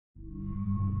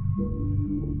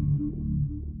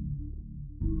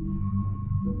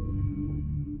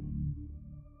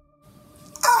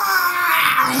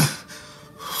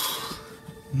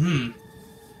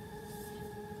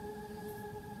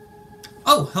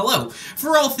Oh, hello.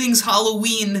 For all things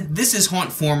Halloween, this is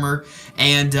Hauntformer,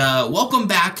 and welcome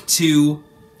back to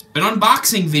an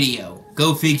unboxing video.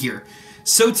 Go figure.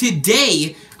 So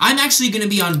today, I'm actually going to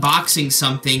be unboxing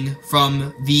something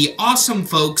from the awesome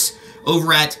folks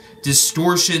over at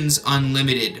Distortions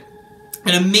Unlimited.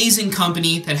 An amazing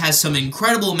company that has some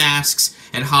incredible masks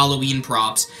and Halloween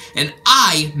props, and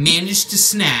I managed to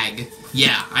snag,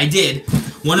 yeah, I did,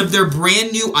 one of their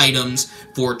brand new items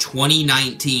for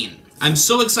 2019. I'm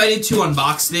so excited to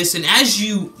unbox this, and as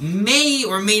you may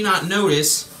or may not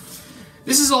notice,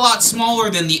 this is a lot smaller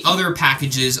than the other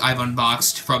packages I've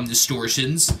unboxed from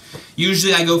Distortions.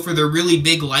 Usually I go for the really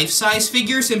big life-size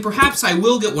figures, and perhaps I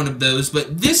will get one of those,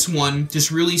 but this one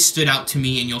just really stood out to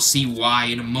me, and you'll see why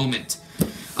in a moment.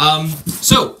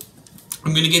 So,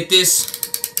 I'm going to get this.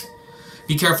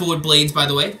 Be careful with blades, by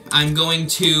the way. I'm going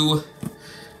to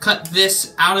cut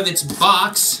this out of its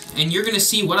box, and you're going to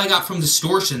see what I got from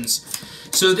Distortions.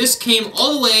 So this came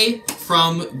all the way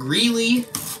from Greeley,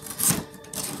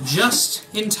 just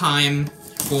in time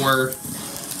for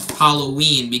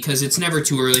Halloween, because it's never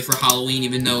too early for Halloween,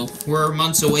 even though we're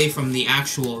months away from the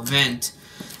actual event.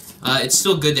 It's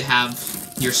still good to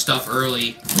have your stuff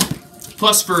early.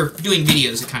 Plus, for doing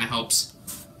videos, it kind of helps.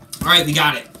 Alright, we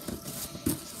got it.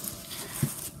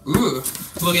 Ooh,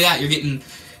 look at that, you're getting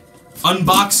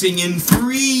unboxing in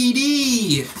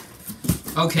 3D!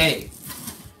 Okay.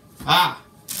 Ah.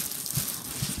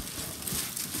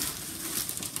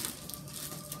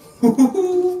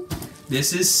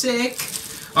 This is sick.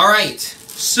 Alright,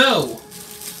 so,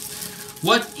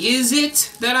 what is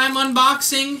it that I'm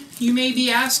unboxing, you may be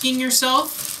asking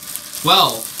yourself?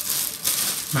 Well,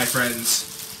 my friends,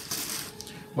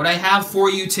 what I have for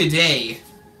you today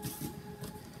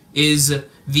is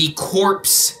the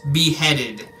Corpse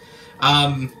Beheaded.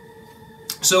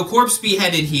 So Corpse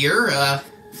Beheaded here,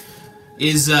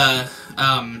 is, well,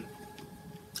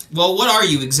 what are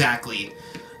you exactly?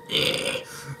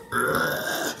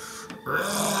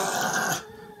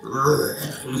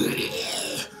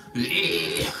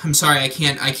 I'm sorry, I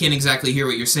can't exactly hear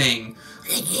what you're saying.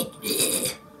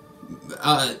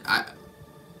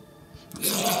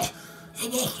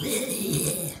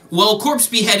 Well, Corpse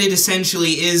Beheaded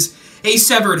essentially is a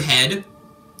severed head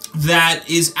that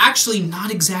is actually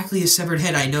not exactly a severed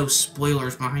head. I know,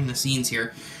 spoilers behind the scenes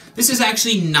here. This is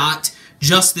actually not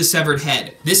just the severed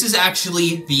head. This is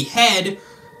actually the head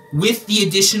with the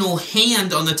additional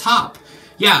hand on the top.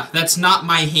 Yeah, that's not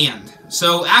my hand.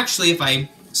 So actually, if I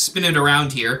spin it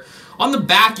around here, on the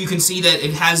back you can see that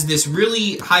it has this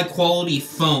really high quality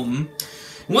foam.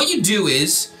 And what you do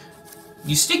is,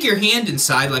 you stick your hand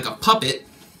inside like a puppet,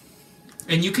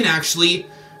 and you can actually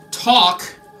talk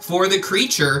for the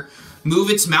creature, move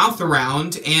its mouth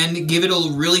around, and give it a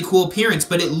really cool appearance,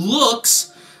 but it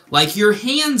looks like your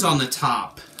hand's on the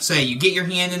top. Say, you get your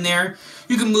hand in there,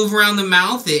 you can move around the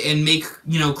mouth and make,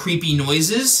 you know, creepy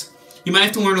noises. You might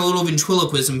have to learn a little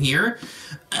ventriloquism here.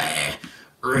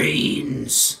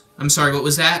 Rains. I'm sorry, what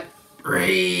was that?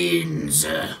 Rains.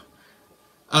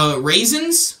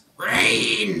 Raisins?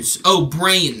 Brains. Oh,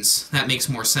 brains. That makes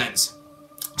more sense.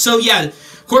 So yeah,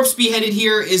 Corpse Beheaded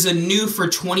here is a new for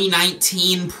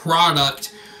 2019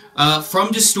 product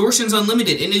from Distortions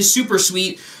Unlimited, and it is super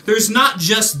sweet. There's not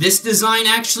just this design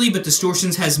actually, but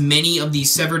Distortions has many of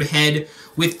these severed head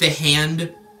with the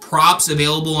hand props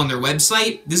available on their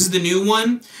website. This is the new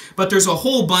one, but there's a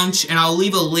whole bunch, and I'll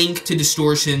leave a link to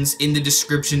Distortions in the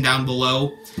description down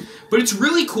below. But it's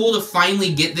really cool to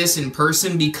finally get this in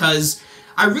person, because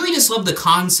I really just love the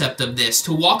concept of this.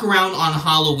 To walk around on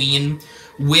Halloween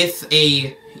with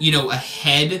a, you know, a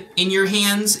head in your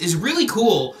hands is really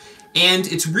cool, and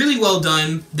it's really well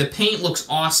done. The paint looks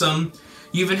awesome.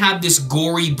 You even have this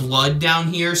gory blood down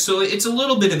here, so it's a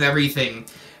little bit of everything.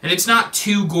 And it's not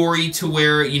too gory to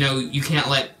where, you know, you can't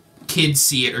let kids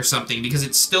see it or something, because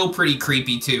it's still pretty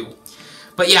creepy too.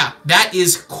 But yeah, that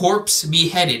is Corpse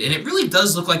Beheaded, and it really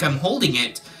does look like I'm holding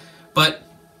it, but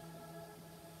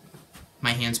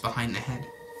my hand's behind the head.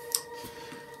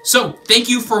 So, thank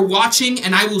you for watching,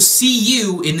 and I will see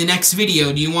you in the next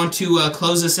video. Do you want to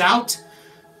close us out?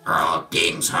 All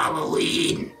things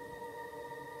Halloween.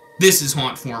 This is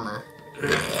Hauntformer.